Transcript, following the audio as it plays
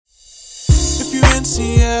in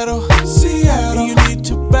Seattle, Seattle. You need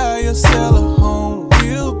to buy or sell a home.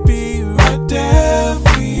 We'll be right there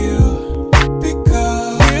for you.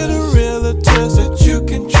 Because we're the realtors that you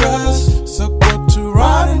can trust. So go to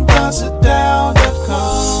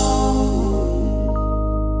ronandonsitdown.com.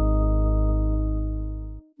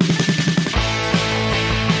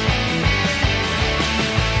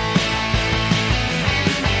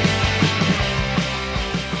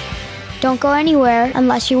 Don't go anywhere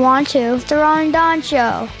unless you want to. It's the Ron and Don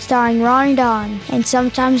Show, starring Ron and Don, and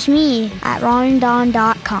sometimes me at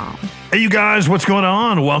ronanddon.com. Hey, you guys, what's going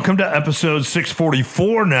on? Welcome to episode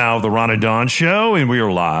 644 now of the Ron and Don Show, and we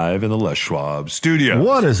are live in the Les Schwab studio.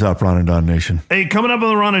 What is up, Ron and Don Nation? Hey, coming up on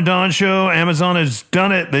the Ron and Don Show, Amazon has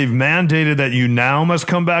done it. They've mandated that you now must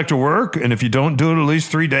come back to work, and if you don't do it at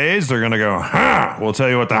least 3 days, they're going to go, ha! We'll tell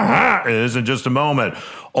you what the ha is in just a moment.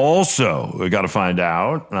 Also, we got to find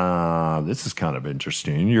out, this is kind of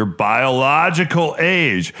interesting, your biological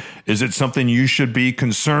age. Is it something you should be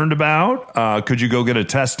concerned about? Could you go get a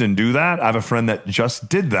test and do that? I have a friend that just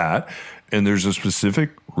did that, and there's a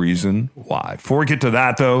specific reason why. Before we get to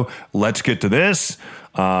that, though, let's get to this.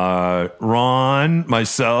 Ron,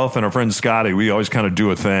 myself, and our friend Scotty, we always kind of do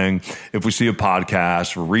a thing. If we see a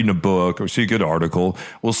podcast, we're reading a book, or see a good article,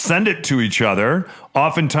 we'll send it to each other.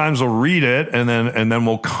 Oftentimes we'll read it and then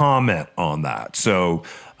we'll comment on that. So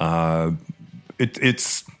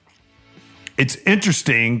it's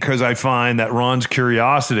interesting because I find that Ron's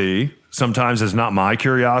curiosity sometimes is not my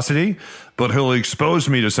curiosity, but he'll expose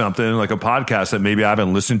me to something like a podcast that maybe I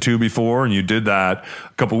haven't listened to before. And you did that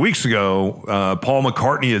a couple of weeks ago. Paul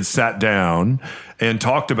McCartney had sat down and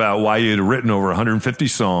talked about why he had written over 150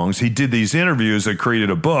 songs. He did these interviews that created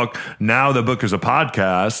a book. Now the book is a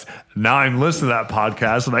podcast. Now I'm listening to that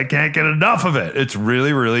podcast and I can't get enough of it. It's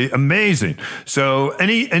really, really amazing. So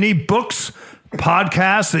any books,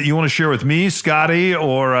 podcasts that you want to share with me, Scotty,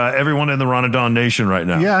 or everyone in the Ron and Don Nation right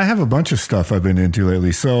now? Yeah, I have a bunch of stuff I've been into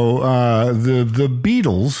lately. So the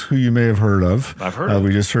Beatles, who you may have heard of. I've heard of.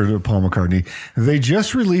 We just heard of Paul McCartney. They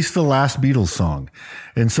just released the last Beatles song.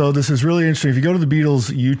 And so this is really interesting. If you go to the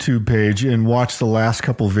Beatles YouTube page and watch the last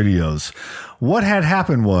couple videos, what had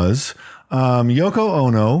happened was Yoko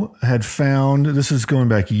Ono had found, this is going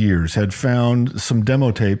back years, had found some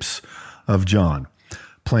demo tapes of John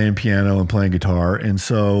playing piano and playing guitar. And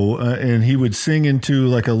so, and he would sing into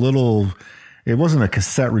like a little, it wasn't a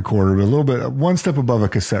cassette recorder, but a little bit, one step above a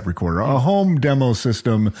cassette recorder, a home demo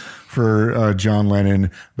system for John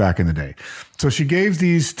Lennon back in the day. So she gave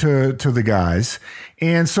these to the guys.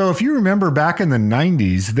 And so if you remember back in the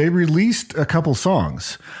 90s, they released a couple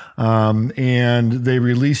songs. And they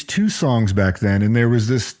released 2 songs back then. And there was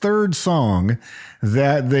this third song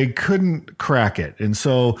that they couldn't crack it. And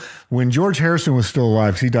so when George Harrison was still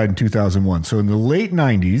alive, 'cause he died in 2001. So in the late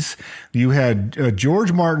 90s, you had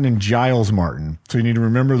George Martin and Giles Martin. So you need to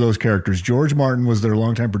remember those characters. George Martin was their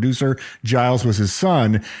longtime producer. Giles was his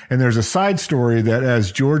son. And there's a side story that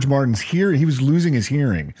as George Martin's he was losing his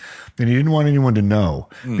hearing and he didn't want anyone to know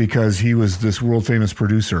because he was this world famous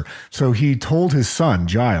producer. So he told his son,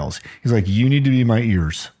 Giles, he's like, you need to be my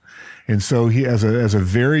ears. And so he, as a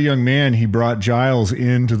very young man, he brought Giles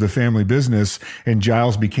into the family business, and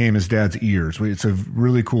Giles became his dad's ears. It's a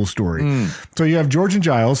really cool story. So you have George and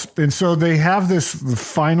Giles, and so they have this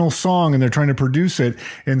final song, and they're trying to produce it.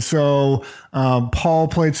 And so Paul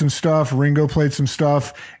played some stuff, Ringo played some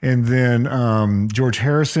stuff, and then George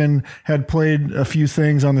Harrison had played a few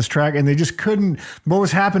things on this track, and they just couldn't. What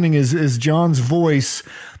was happening is John's voice.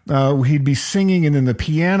 He'd be singing and then the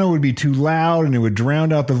piano would be too loud and it would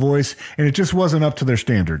drown out the voice, and it just wasn't up to their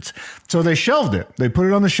standards. So they shelved it. They put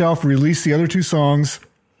it on the shelf, released the other 2 songs,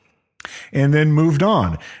 and then moved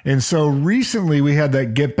on. And so recently we had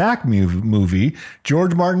that Get Back movie.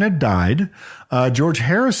 George Martin had died. George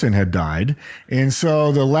Harrison had died. And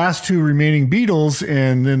so the last 2 remaining Beatles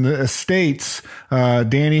and then the estates,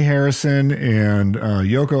 Danny Harrison and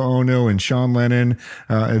Yoko Ono and Sean Lennon,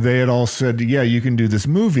 they had all said, yeah, you can do this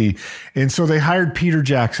movie. And so they hired Peter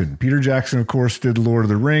Jackson. Peter Jackson, of course, did Lord of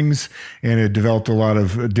the Rings and had developed a lot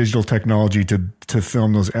of digital technology to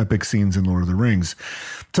film those epic scenes in Lord of the Rings.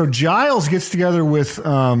 So Giles gets together with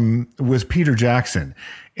Peter Jackson,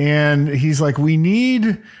 and he's like,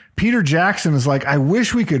 Peter Jackson is like, I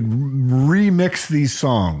wish we could remix these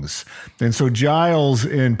songs. And so Giles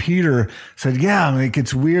and Peter said, yeah, like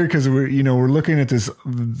it's weird because we're looking at this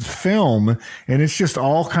film and it's just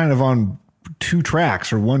all kind of on 2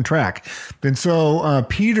 tracks or 1 track. And so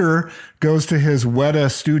Peter goes to his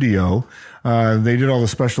Weta studio. They did all the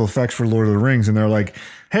special effects for Lord of the Rings, and they're like,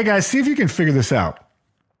 hey guys, see if you can figure this out.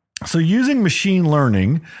 So using machine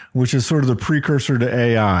learning, which is sort of the precursor to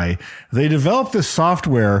AI, they developed this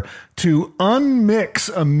software to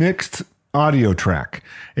unmix a mixed audio track.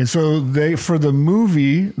 And so they, for the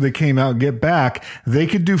movie that came out, Get Back, they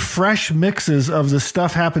could do fresh mixes of the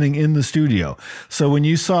stuff happening in the studio. So when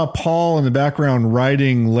you saw Paul in the background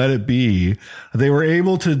writing Let It Be, they were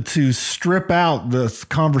able to strip out the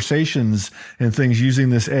conversations and things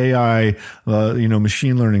using this AI,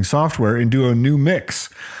 machine learning software and do a new mix.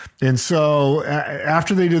 And so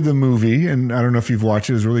after they did the movie, and I don't know if you've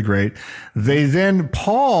watched it, it was really great. They then,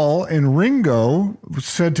 Paul and Ringo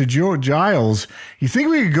said to Giles, you think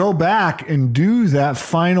we could go back and do that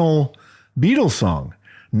final Beatles song,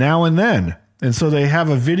 Now and Then? And so they have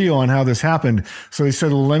a video on how this happened. So they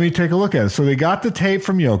said, well, let me take a look at it. So they got the tape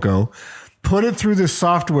from Yoko, put it through this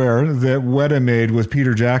software that Weta made with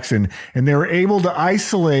Peter Jackson, and they were able to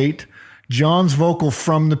isolate John's vocal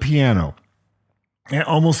from the piano.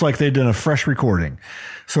 Almost like they'd done a fresh recording.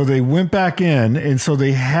 So they went back in, and so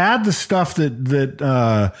they had the stuff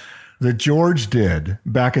that George did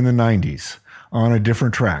back in the 90s on a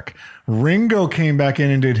different track. Ringo came back in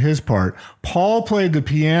and did his part. Paul played the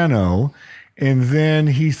piano, and then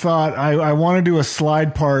he thought, I want to do a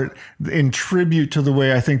slide part in tribute to the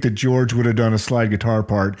way I think that George would have done a slide guitar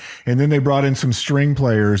part. And then they brought in some string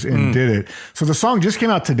players and did it. So the song just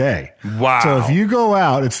came out today. Wow. So if you go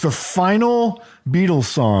out, it's the final Beatles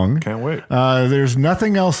song. Can't wait. There's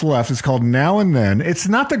nothing else left. It's called Now and Then. It's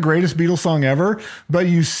not the greatest Beatles song ever, but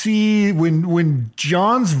you see when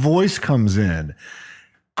John's voice comes in,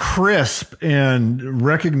 crisp and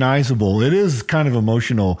recognizable. It is kind of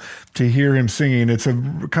emotional to hear him singing. It's a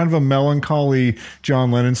kind of a melancholy John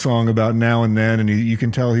Lennon song about now and then, and you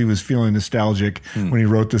can tell he was feeling nostalgic when he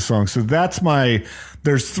wrote this song. So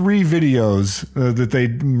there's 3 videos that they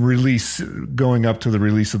release going up to the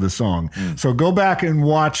release of the song. So go back and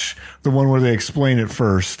watch the one where they explain it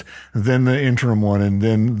first, then the interim one, and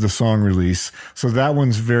then the song release. So that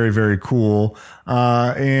one's very, very cool.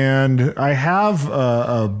 And I have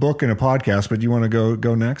a book and a podcast, but you want to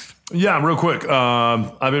go next? Yeah, real quick.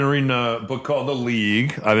 I've been reading a book called The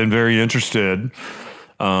League. I've been very interested.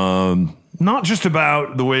 Not just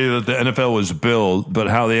about the way that the NFL was built, but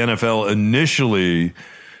how the NFL initially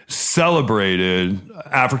celebrated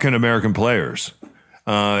African-American players.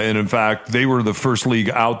 And in fact, they were the first league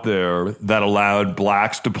out there that allowed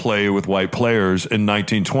blacks to play with white players in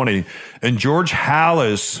 1920. And George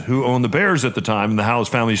Halas, who owned the Bears at the time, and the Halas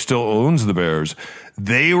family still owns the Bears,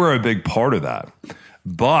 they were a big part of that.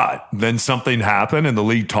 But then something happened, and the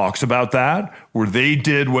league talks about that, where they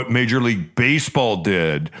did what Major League Baseball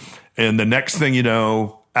did. And the next thing you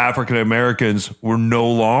know, African Americans were no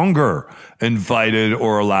longer invited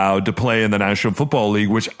or allowed to play in the National Football League,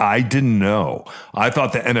 which I didn't know. I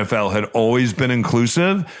thought the NFL had always been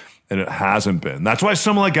inclusive, and it hasn't been. That's why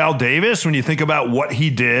someone like Al Davis, when you think about what he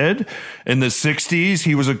did in the 60s,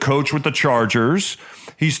 he was a coach with the Chargers.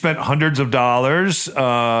 He spent hundreds of dollars,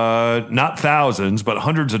 not thousands, but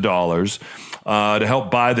hundreds of dollars to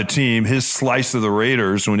help buy the team, his slice of the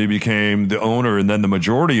Raiders when he became the owner and then the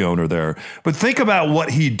majority owner there. But think about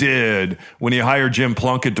what he did when he hired Jim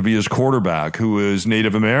Plunkett to be his quarterback, who is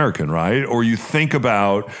Native American, right? Or you think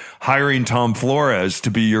about hiring Tom Flores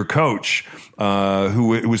to be your coach.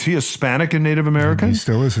 Who was he Hispanic and Native American? He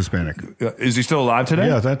still is Hispanic. Is he still alive today?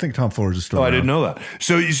 Yeah, I think Tom Flores is still alive. I didn't know that.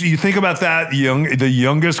 So you think about that, the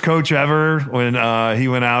youngest coach ever when he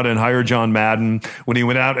went out and hired John Madden, when he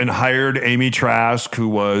went out and hired Amy Trask, who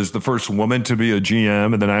was the first woman to be a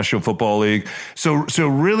GM in the National Football League. So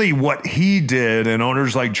really what he did and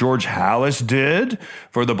owners like George Halas did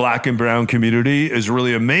for the black and brown community is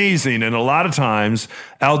really amazing. And a lot of times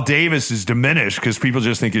Al Davis is diminished because people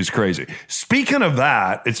just think he's crazy. Speaking of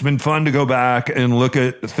that, it's been fun to go back and look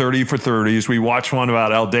at 30 for 30s. We watched one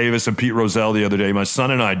about Al Davis and Pete Rozelle the other day. My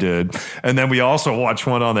son and I did. And then we also watched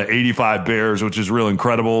one on the 85 Bears, which is real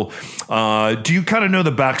incredible. Do you kind of know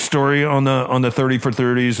the backstory on the 30 for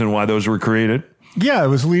 30s and why those were created? Yeah, it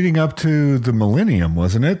was leading up to the millennium,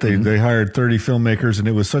 wasn't it? They hired 30 filmmakers, and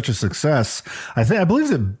it was such a success. I believe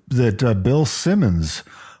that Bill Simmons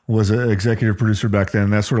was an executive producer back then,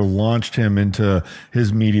 and that sort of launched him into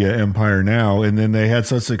his media empire now. And then they had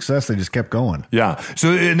such success, they just kept going. Yeah.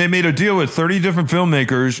 So, and they made a deal with 30 different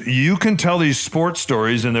filmmakers. You can tell these sports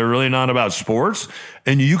stories, and they're really not about sports.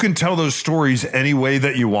 And you can tell those stories any way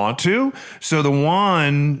that you want to. So the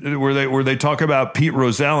one where they talk about Pete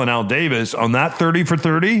Rozelle and Al Davis on that 30 for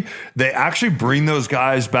 30, they actually bring those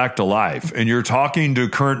guys back to life. And you're talking to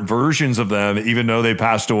current versions of them, even though they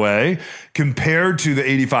passed away, compared to the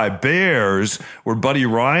 85 Bears, where Buddy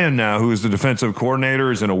Ryan now, who is the defensive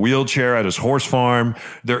coordinator, is in a wheelchair at his horse farm.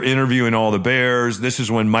 They're interviewing all the Bears. This is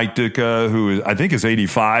when Mike Ditka, who I think is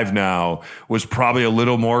 85 now, was probably a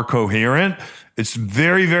little more coherent. It's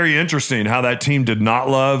very, very interesting how that team did not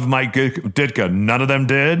love Mike Ditka. None of them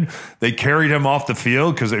did. They carried him off the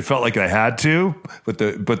field because they felt like they had to. But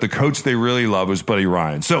the coach they really love was Buddy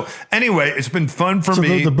Ryan. So anyway, it's been fun for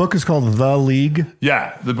me. The book is called The League.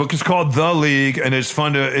 Yeah, the book is called The League, and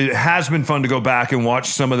it has been fun to go back and watch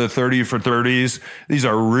some of the 30 for 30s. These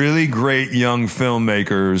are really great young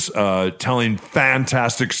filmmakers telling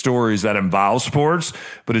fantastic stories that involve sports,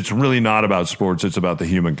 but it's really not about sports. It's about the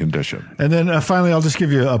human condition. And then finally, I'll just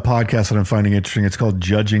give you a podcast that I'm finding interesting. It's called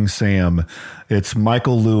Judging Sam. It's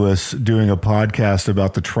Michael Lewis doing a podcast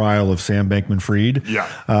about the trial of Sam Bankman-Fried. Yeah.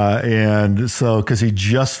 And so, because he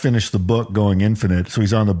just finished the book Going Infinite, so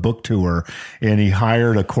he's on the book tour, and he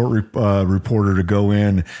hired a court reporter to go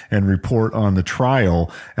in and report on the trial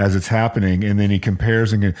as it's happening. And then he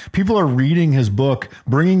compares, and people are reading his book,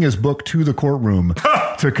 bringing his book to the courtroom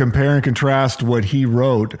to compare and contrast what he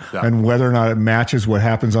wrote and whether or not it matches what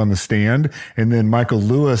happens on the stand. And then Michael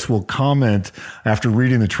Lewis will comment after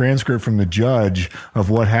reading the transcript from the judge of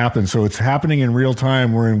what happened. So it's happening in real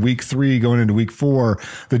time. We're in week 3 going into week 4.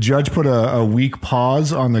 The judge put a week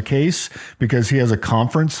pause on the case because he has a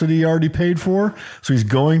conference that he already paid for. So he's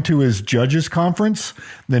going to his judges conference.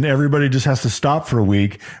 Then everybody just has to stop for a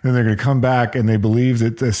week. Then they're going to come back, and they believe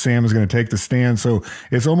that Sam is going to take the stand. So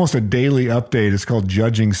it's almost a daily update. It's called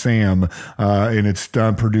Judging Sam. And it's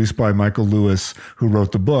produced by Michael Lewis, who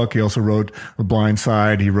wrote the book. He also wrote The Blind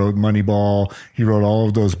Side. He wrote Moneyball. He wrote all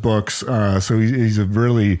of those books. So he's a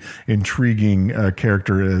really intriguing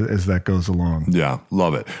character as that goes along. Yeah,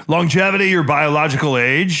 love it. Longevity, your biological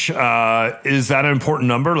age, is that an important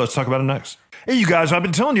number? Let's talk about it next. Hey, you guys, I've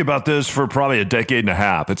been telling you about this for probably a decade and a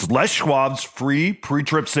half. It's Les Schwab's free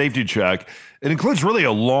pre-trip safety check. It includes really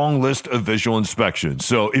a long list of visual inspections.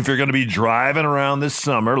 So if you're going to be driving around this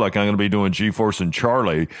summer, like I'm going to be doing G-Force and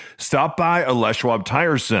Charlie, stop by a Les Schwab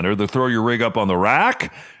Tire Center. They'll throw your rig up on the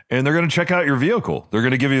rack, and they're going to check out your vehicle. They're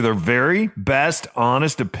going to give you their very best,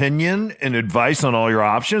 honest opinion and advice on all your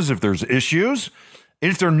options if there's issues.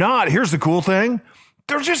 And if they're not, here's the cool thing.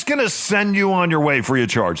 They're just going to send you on your way free of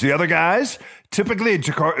charge. The other guys, typically, they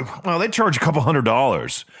charge a couple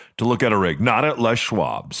 $100 to look at a rig, not at Les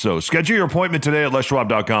Schwab. So schedule your appointment today at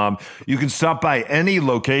leschwab.com. You can stop by any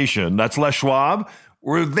location. That's Les Schwab,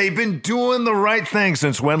 where they've been doing the right thing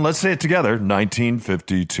since when? Let's say it together,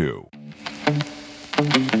 1952.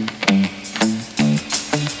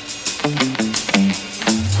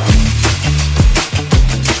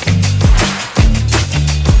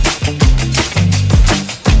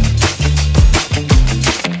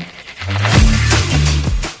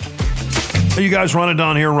 Hey, you guys, Ron and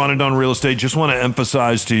Don here, Ron and Don Real Estate. Just want to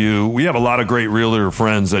emphasize to you, we have a lot of great realtor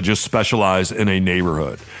friends that just specialize in a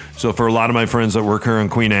neighborhood. So for a lot of my friends that work here in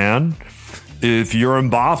Queen Anne, if you're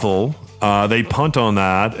in Bothell, they punt on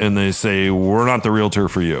that and they say, we're not the realtor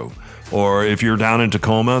for you. Or if you're down in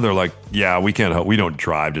Tacoma, they're like, yeah, we can't help. We don't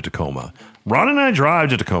drive to Tacoma. Ron and I drive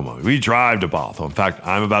to Tacoma. We drive to Bothell. In fact,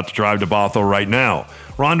 I'm about to drive to Bothell right now.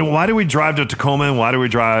 Ron, why do we drive to Tacoma and why do we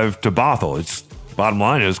drive to Bothell? It's bottom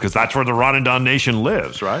line is because that's where the Ron and Don Nation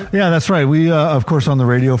lives, right? Yeah, that's right. We, of course, on the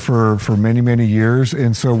radio for many, many years.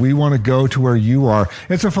 And so we want to go to where you are.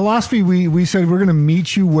 It's a philosophy. We said we're going to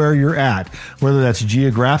meet you where you're at, whether that's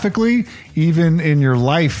geographically, even in your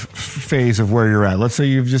life phase of where you're at. Let's say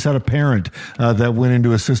you've just had a parent that went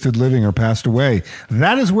into assisted living or passed away.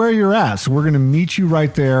 That is where you're at. So we're going to meet you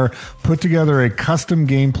right there, put together a custom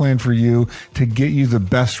game plan for you to get you the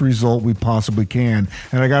best result we possibly can.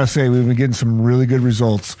 And I got to say, we've been getting some really good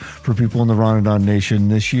results for people in the Ron and Don Nation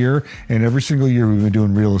this year. And every single year we've been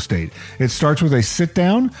doing real estate. It starts with a sit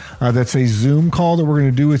down. That's a Zoom call that we're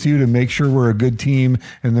going to do with you to make sure we're a good team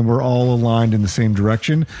and then we're all aligned in the same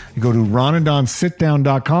direction. You go to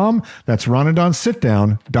ronanddonsitdown.com. That's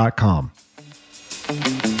ronanddonsitdown.com.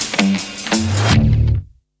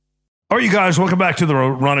 All right, you guys, welcome back to the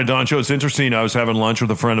Ron and Don Show. It's interesting. I was having lunch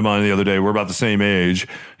with a friend of mine the other day. We're about the same age.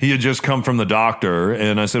 He had just come from the doctor,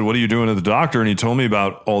 and I said, what are you doing at the doctor? And he told me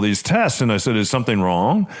about all these tests, and I said, is something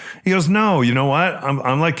wrong? He goes, no, you know what?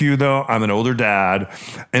 I'm like you, though. I'm an older dad,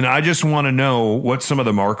 and I just want to know what some of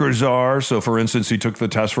the markers are. So, for instance, he took the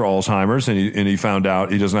test for Alzheimer's, and he found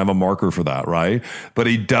out he doesn't have a marker for that, right? But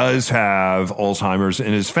he does have Alzheimer's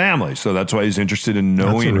in his family, so that's why he's interested in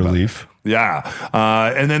knowing. That's a relief. Yeah.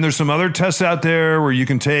 And then there's some other tests out there where you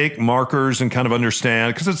can take markers and kind of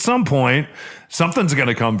understand, because at some point, something's going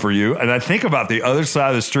to come for you. And I think about the other side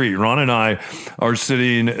of the street. Ron and I are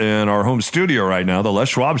sitting in our home studio right now, the Les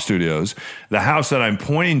Schwab Studios. The house that I'm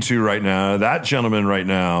pointing to right now, that gentleman right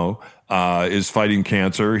now is fighting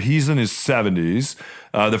cancer. He's in his 70s.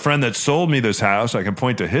 The friend that sold me this house, I can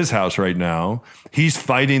point to his house right now. He's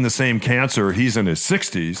fighting the same cancer. He's in his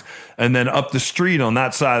 60s. And then up the street on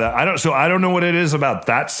that side, I don't know what it is about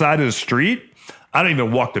that side of the street. I don't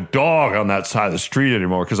even walk the dog on that side of the street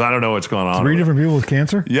anymore because I don't know what's going on. 3 different people with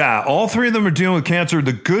cancer? Yeah, all 3 of them are dealing with cancer.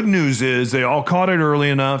 The good news is they all caught it early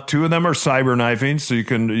enough. 2 of them are cyberknifing, so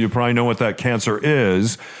you probably know what that cancer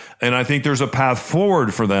is. And I think there's a path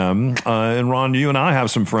forward for them. And Ron, you and I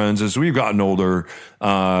have some friends as we've gotten older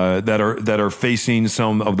that are facing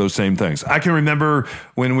some of those same things. I can remember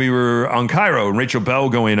when we were on Cairo and Rachel Bell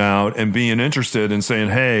going out and being interested and saying,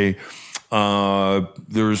 hey,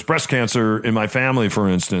 there's breast cancer in my family, for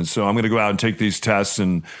instance. So I'm going to go out and take these tests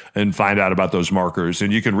and find out about those markers.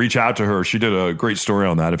 And you can reach out to her. She did a great story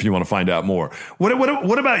on that if you want to find out more.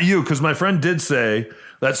 What about you? Because my friend did say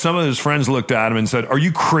that some of his friends looked at him and said, are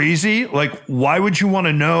you crazy? Like, why would you want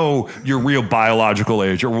to know your real biological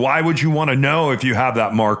age? Or why would you want to know if you have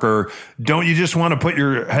that marker? Don't you just want to put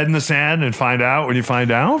your head in the sand and find out when you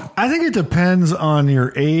find out? I think it depends on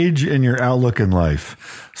your age and your outlook in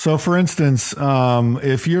life. So, for instance,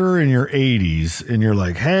 if you're in your 80s and you're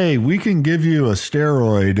like, hey, we can give you a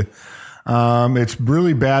steroid. It's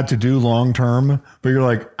really bad to do long term, but you're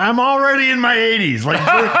like, I'm already in my 80s. Like,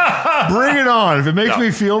 bring it on. If it makes me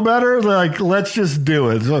feel better, like, let's just do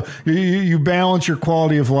it. So you balance your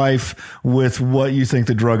quality of life with what you think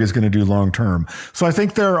the drug is going to do long term. So I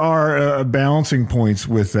think there are balancing points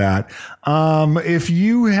with that. If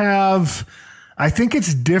you have, I think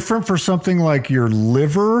it's different for something like your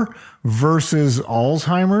liver versus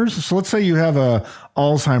Alzheimer's. So let's say you have a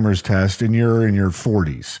Alzheimer's test and you're in your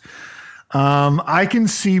 40s. I can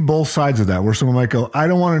see both sides of that where someone might go, I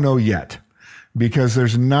don't want to know yet because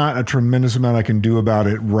there's not a tremendous amount I can do about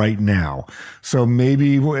it right now. So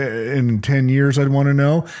maybe in 10 years, I'd want to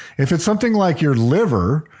know. If it's something like your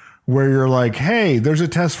liver where you're like, hey, there's a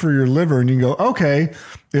test for your liver and you go, okay,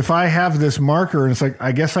 if I have this marker and it's like,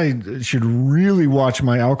 I guess I should really watch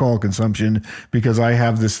my alcohol consumption because I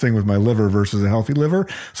have this thing with my liver versus a healthy liver.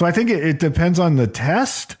 So I think it depends on the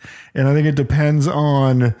test. And I think it depends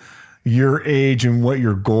on your age and what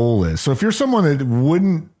your goal is. So if you're someone that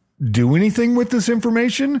wouldn't do anything with this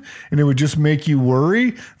information and it would just make you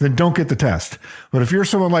worry, then don't get the test. But if you're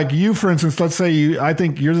someone like you, for instance, let's say I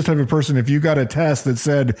think you're the type of person, if you got a test that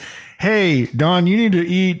said, hey, Don, you need to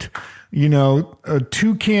eat,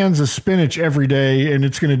 2 cans of spinach every day and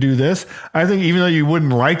it's going to do this. I think even though you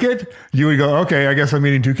wouldn't like it, you would go, okay, I guess I'm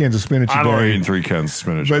eating 2 cans of spinach a day. I'm already eating 3 cans of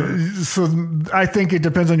spinach. But so I think it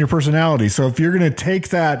depends on your personality. So if you're going to take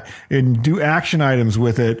that and do action items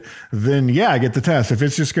with it, then yeah, get the test. If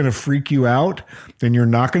it's just going to freak you out and you're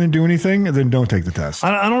not going to do anything, then don't take the test.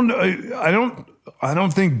 I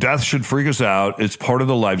don't think death should freak us out. It's part of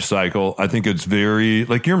the life cycle. I think it's very,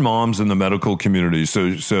 like, your mom's in the medical community.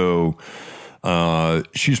 So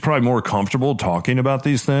she's probably more comfortable talking about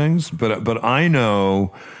these things. But I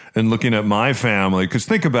know, and looking at my family, because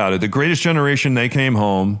think about it, the greatest generation, they came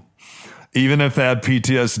home. Even if they had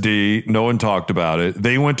PTSD, no one talked about it.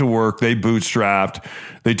 They went to work. They bootstrapped.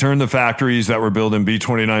 They turned the factories that were building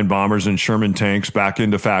B-29 bombers and Sherman tanks back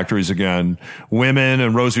into factories again. Women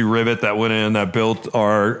and Rosie Rivet that went in that built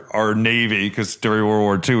our Navy, because during World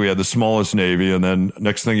War II, we had the smallest Navy. And then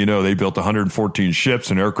next thing you know, they built 114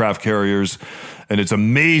 ships and aircraft carriers. And it's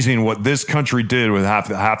amazing what this country did with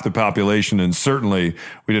half the population. And certainly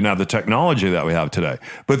we didn't have the technology that we have today.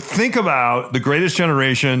 But think about the greatest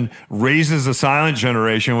generation raises a silent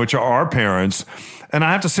generation, which are our parents. And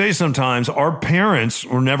I have to say, sometimes our parents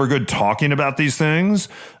were never good talking about these things.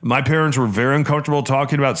 My parents were very uncomfortable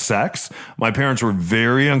talking about sex. My parents were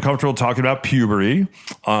very uncomfortable talking about puberty.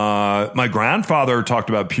 My grandfather talked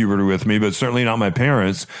about puberty with me, but certainly not my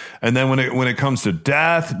parents. And then when it comes to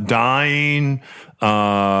death, dying,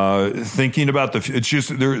 thinking about it's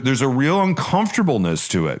just, there's a real uncomfortableness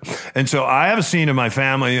to it. And so I have seen in my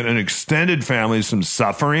family and an extended family some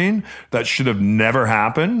suffering that should have never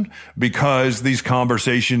happened because these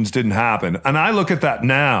conversations didn't happen. And I look at that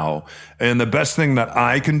now, and the best thing that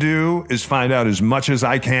I can do is find out as much as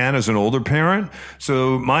I can as an older parent.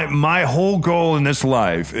 So my whole goal in this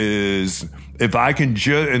life is, if I can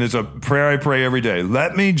just, and it's a prayer I pray every day,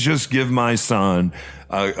 let me just give my son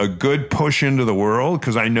a good push into the world,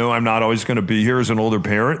 because I know I'm not always going to be here as an older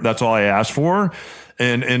parent. That's all I ask for.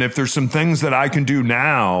 And if there's some things that I can do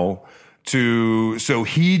now so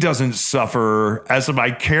he doesn't suffer as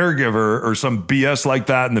my caregiver or some BS like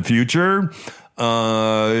that in the future.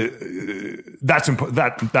 That's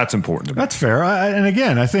important. That's important to me. That's fair. And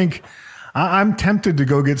again, I think I'm tempted to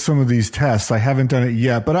go get some of these tests. I haven't done it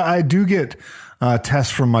yet, but I do get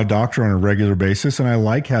tests from my doctor on a regular basis, and I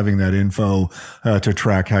like having that info to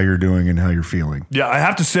track how you're doing and how you're feeling. Yeah, I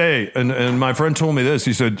have to say, and my friend told me this.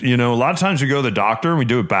 He said, a lot of times we go to the doctor and we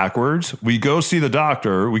do it backwards. We go see the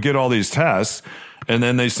doctor, we get all these tests, and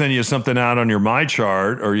then they send you something out on your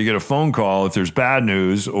MyChart, or you get a phone call if there's bad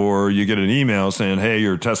news, or you get an email saying, hey,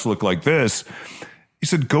 your tests look like this. He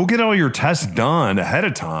said, go get all your tests done ahead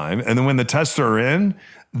of time, and then when the tests are in,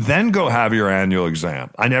 then go have your annual exam.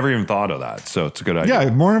 I never even thought of that, so it's a good idea. Yeah,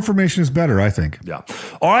 more information is better, I think. Yeah.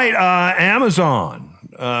 All right, Amazon.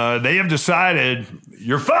 They have decided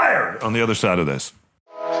you're fired on the other side of this.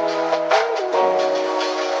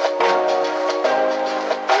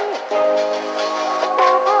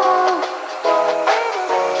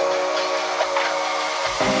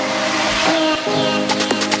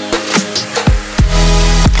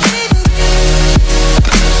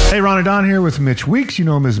 Hey, Ron and Don here with Mitch Weeks. You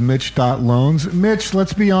know him as Mitch.Loans. Mitch,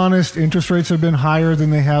 let's be honest, interest rates have been higher than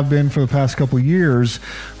they have been for the past couple of years,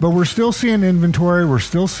 but we're still seeing inventory. We're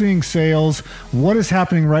still seeing sales. What is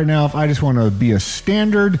happening right now if I just want to be a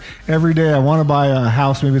standard every day? I want to buy a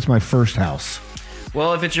house. Maybe it's my first house.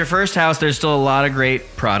 Well, if it's your first house, there's still a lot of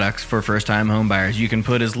great products for first-time home buyers. You can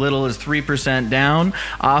put as little as 3% down.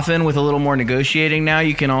 Often, with a little more negotiating now,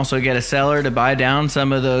 you can also get a seller to buy down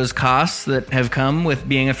some of those costs that have come with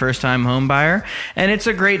being a first-time home buyer. And it's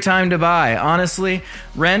a great time to buy. Honestly,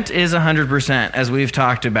 rent is 100%, as we've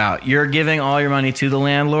talked about. You're giving all your money to the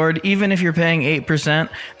landlord. Even if you're paying 8%,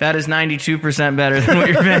 that is 92% better than what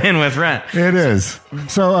you're paying with rent. It is.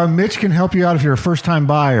 So Mitch can help you out if you're a first-time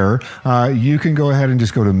buyer. You can go ahead and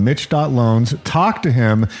just go to Mitch.Loans, talk to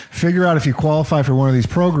him, figure out if you qualify for one of these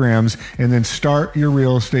programs, and then start your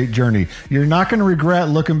real estate journey. You're not going to regret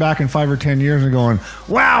looking back in 5 or 10 years and going,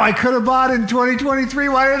 wow, I could have bought in 2023.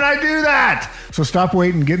 Why didn't I do that? So stop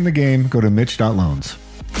waiting, get in the game, go to Mitch.Loans.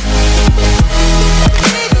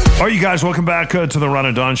 All right, you guys, welcome back to the Ron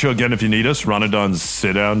and Don Show. Again, if you need us,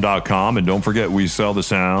 ronanddonsitdown.com. And don't forget, we sell the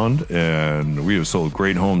sound, and we have sold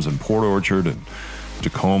great homes in Port Orchard and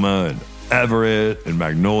Tacoma and Everett and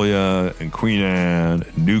Magnolia and Queen Anne,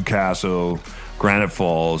 and Newcastle, Granite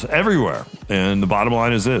Falls, everywhere. And the bottom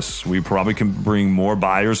line is this: we probably can bring more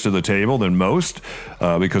buyers to the table than most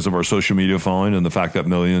because of our social media following and the fact that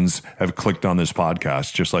millions have clicked on this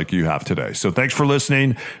podcast, just like you have today. So thanks for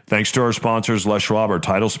listening. Thanks to our sponsors, Les Schwab, our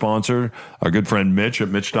title sponsor, our good friend Mitch at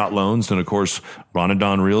Mitch.Loans, and of course, Ron and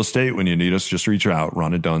Don Real Estate. When you need us, just reach out,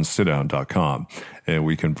 ronanddonsitdown.com. And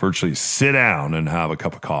we can virtually sit down and have a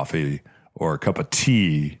cup of coffee or a cup of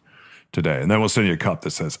tea today. And then we'll send you a cup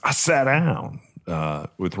that says, I sat down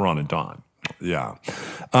with Ron and Don. Yeah.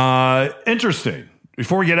 Interesting.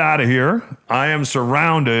 Before we get out of here, I am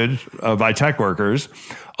surrounded by tech workers.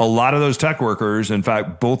 A lot of those tech workers, in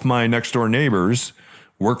fact, both my next door neighbors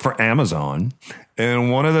work for Amazon.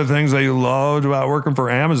 And one of the things they loved about working for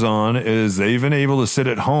Amazon is they've been able to sit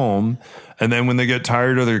at home, and then when they get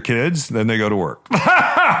tired of their kids, then they go to work.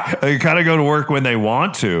 They kind of go to work when they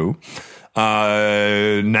want to.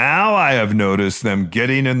 Now I have noticed them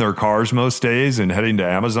getting in their cars most days and heading to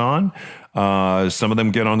Amazon. Some of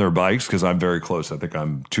them get on their bikes because I'm very close. I think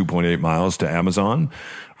I'm 2.8 miles to Amazon.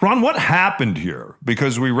 Ron, what happened here?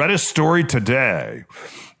 Because we read a story today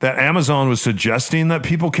that Amazon was suggesting that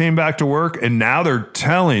people came back to work, and now they're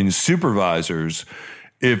telling supervisors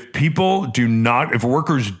if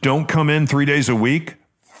workers don't come in 3 days a week,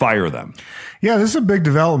 fire them. Yeah, this is a big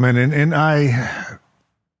development. And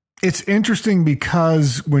it's interesting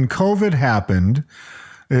because when COVID happened,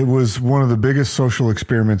 it was one of the biggest social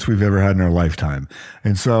experiments we've ever had in our lifetime.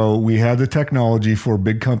 And so we had the technology for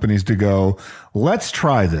big companies to go, let's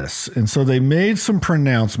try this. And so they made some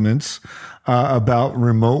pronouncements about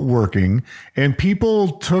remote working, and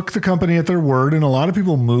people took the company at their word, and a lot of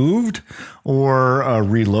people moved or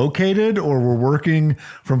relocated or were working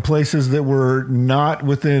from places that were not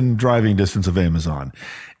within driving distance of Amazon.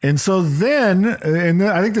 And so then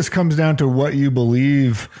I think this comes down to what you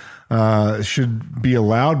believe should be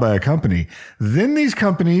allowed by a company. Then these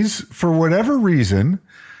companies, for whatever reason,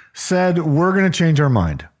 said, we're going to change our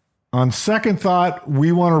mind. On second thought,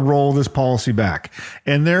 we want to roll this policy back.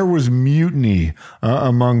 And there was mutiny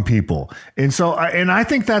among people. And so, and I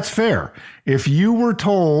think that's fair. If you were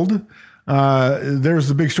told there's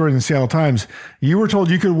the big story in the Seattle Times. You were told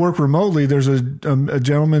you could work remotely. There's a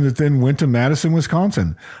gentleman that then went to Madison,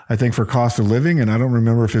 Wisconsin, I think for cost of living. And I don't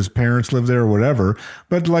remember if his parents lived there or whatever,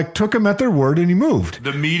 but like took him at their word and he moved.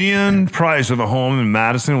 The median price of a home in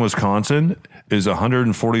Madison, Wisconsin is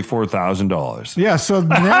 $144,000. Yeah. So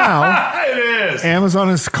now It is. Amazon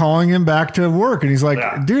is calling him back to work. And he's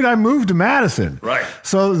like, dude, I moved to Madison. Right.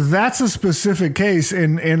 So that's a specific case.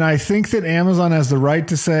 And I think that Amazon has the right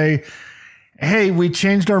to say, hey, we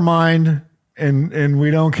changed our mind and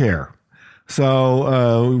we don't care.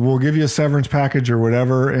 So we'll give you a severance package or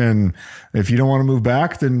whatever. And if you don't want to move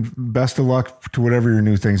back, then best of luck to whatever your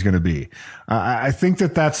new thing's going to be. I think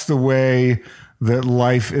that that's the way that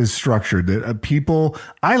life is structured. That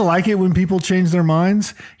I like it when people change their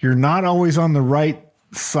minds. You're not always on the right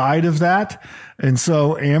side of that. And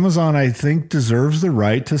so Amazon, I think, deserves the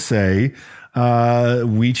right to say,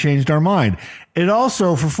 we changed our mind. It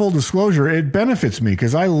also, for full disclosure, it benefits me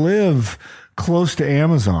because I live close to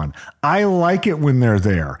Amazon. I like it when they're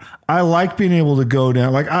there. I like being able to go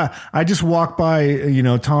down. Like I just walked by,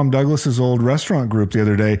 Tom Douglas's old restaurant group the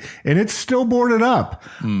other day and it's still boarded up.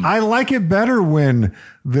 I like it better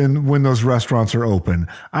than when those restaurants are open.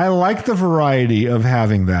 I like the variety of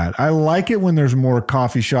having that. I like it when there's more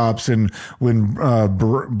coffee shops and when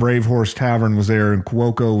Brave Horse Tavern was there and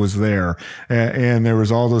Cuoco was there and there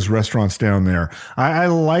was all those restaurants down there. I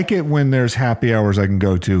like it when there's happy hours I can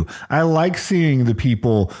go to. I like seeing the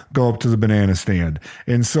people go up to the banana stand.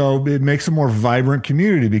 And so it makes a more vibrant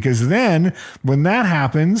community because then when that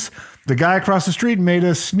happens, the guy across the street made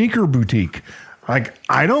a sneaker boutique. Like,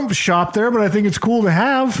 I don't shop there, but I think it's cool to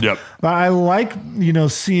have. Yep. But I like,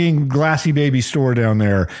 seeing Glassy Baby store down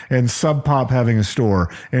there and Sub Pop having a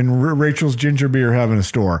store and Rachel's Ginger Beer having a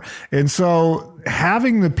store. And so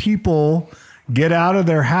having the people get out of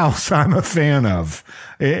their house, I'm a fan of.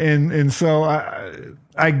 And so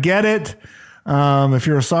I get it. If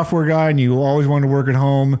you're a software guy and you always want to work at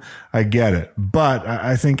home, I get it. But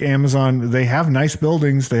I think Amazon, they have nice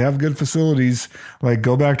buildings. They have good facilities. Like,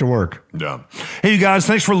 go back to work. Yeah. Hey, you guys,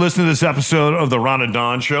 thanks for listening to this episode of the Ron and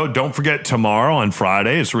Don Show. Don't forget, tomorrow on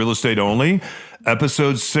Friday, it's real estate only,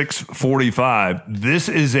 episode 645. This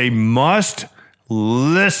is a must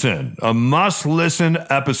listen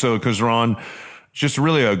episode because, Ron, just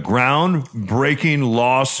really a groundbreaking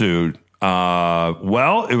lawsuit.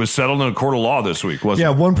 It was settled in a court of law this week, wasn't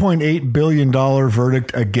it? Yeah, $1.8 billion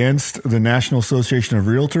verdict against the National Association of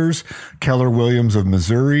Realtors, Keller Williams of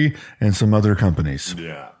Missouri, and some other companies.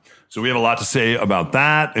 Yeah. So we have a lot to say about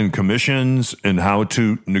that and commissions and how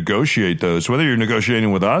to negotiate those. Whether you're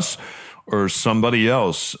negotiating with us or somebody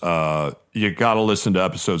else, you got to listen to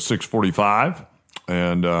episode 645,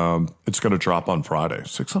 and it's going to drop on Friday.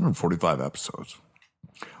 645 episodes.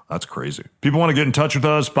 That's crazy. People want to get in touch with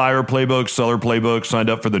us, buyer playbook, seller playbook, signed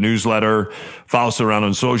up for the newsletter, follow us around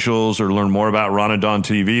on socials, or learn more about Ron and Don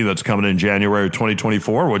TV that's coming in January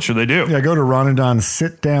 2024. What should they do? Yeah, go to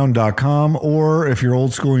ronanddonsitdown.com, or if you're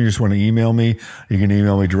old school and you just want to email me, you can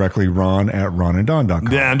email me directly,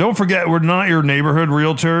 ron@ronanddon.com. Yeah, and don't forget, we're not your neighborhood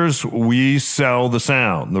realtors. We sell the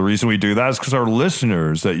sound. The reason we do that is because our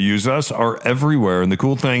listeners that use us are everywhere. And the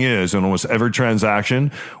cool thing is, in almost every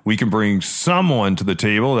transaction, we can bring someone to the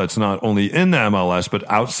table that's not only in the MLS, but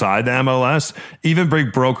outside the MLS. Even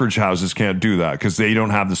big brokerage houses can't do that because they don't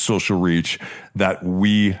have the social reach that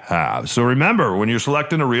we have. So remember, when you're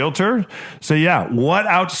selecting a realtor, say, what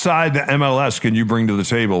outside the MLS can you bring to the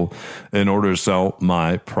table in order to sell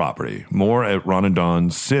my property? More at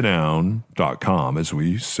ronanddonsitdown.com as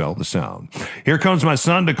we sell the sound. Here comes my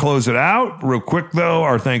son to close it out. Real quick, though,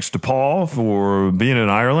 our thanks to Paul for being in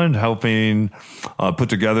Ireland, helping put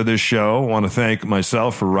together this show. I want to thank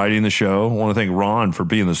myself for writing the show. I want to thank Ron for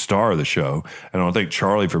being the star of the show. And I want to thank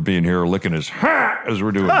Charlie for being here licking his hat as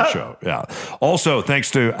we're doing the show. Yeah. Also,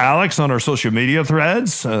 thanks to Alex on our social media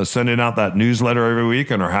threads, sending out that newsletter every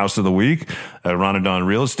week on our House of the Week at Ron and Don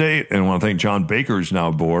Real Estate. And I want to thank John Baker, who's now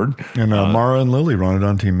aboard. And Mara and Lily, Ron and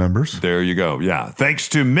Don team members. There you go. Yeah. Thanks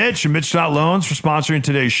to Mitch and Mitch.Loans for sponsoring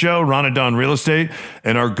today's show, Ron and Don Real Estate,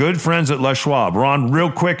 and our good friends at Les Schwab. Ron,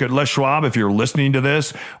 real quick at Les Schwab, if you're listening to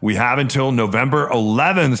this, we have until November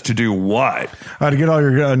 11th to do what? To get all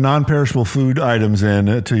your non-perishable food items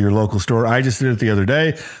in to your local store. I just did it the other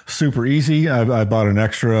day. Super easy. I bought an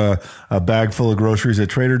extra bag full of groceries at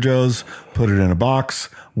Trader Joe's, put it in a box,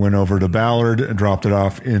 went over to Ballard and dropped it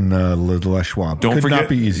off in Les Schwab. Could not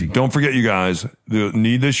be easy. Don't forget, you guys, the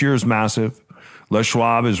need this year is massive. Les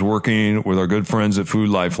Schwab is working with our good friends at Food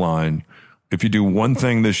Lifeline. If you do one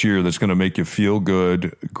thing this year that's going to make you feel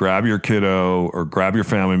good, grab your kiddo or grab your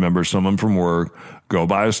family member, someone from work, Go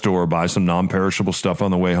by a store, buy some non-perishable stuff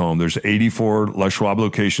on the way home. There's 84 Les Schwab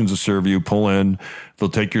locations to serve you. Pull in. They'll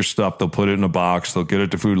take your stuff. They'll put it in a box. They'll get it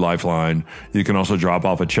to Food Lifeline. You can also drop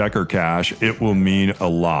off a check or cash. It will mean a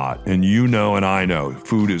lot. And you know and I know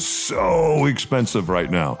food is so expensive right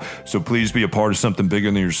now. So please be a part of something bigger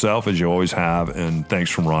than yourself, as you always have. And thanks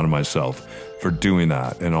from Ron and myself for doing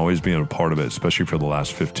that and always being a part of it, especially for the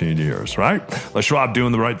last 15 years, right? Les Schwab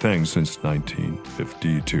doing the right thing since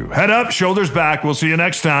 1952. Head up, shoulders back. We'll see you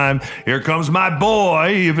next time. Here comes my boy.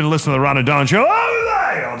 You've been listening to the Ron and Don Show all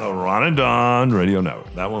day on the Ron and Don Radio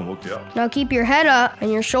Network. That one woke you up. Now keep your head up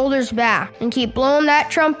and your shoulders back and keep blowing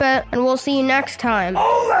that trumpet, and we'll see you next time.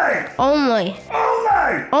 Only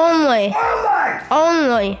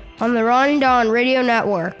on the Ron and Don Radio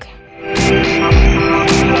Network.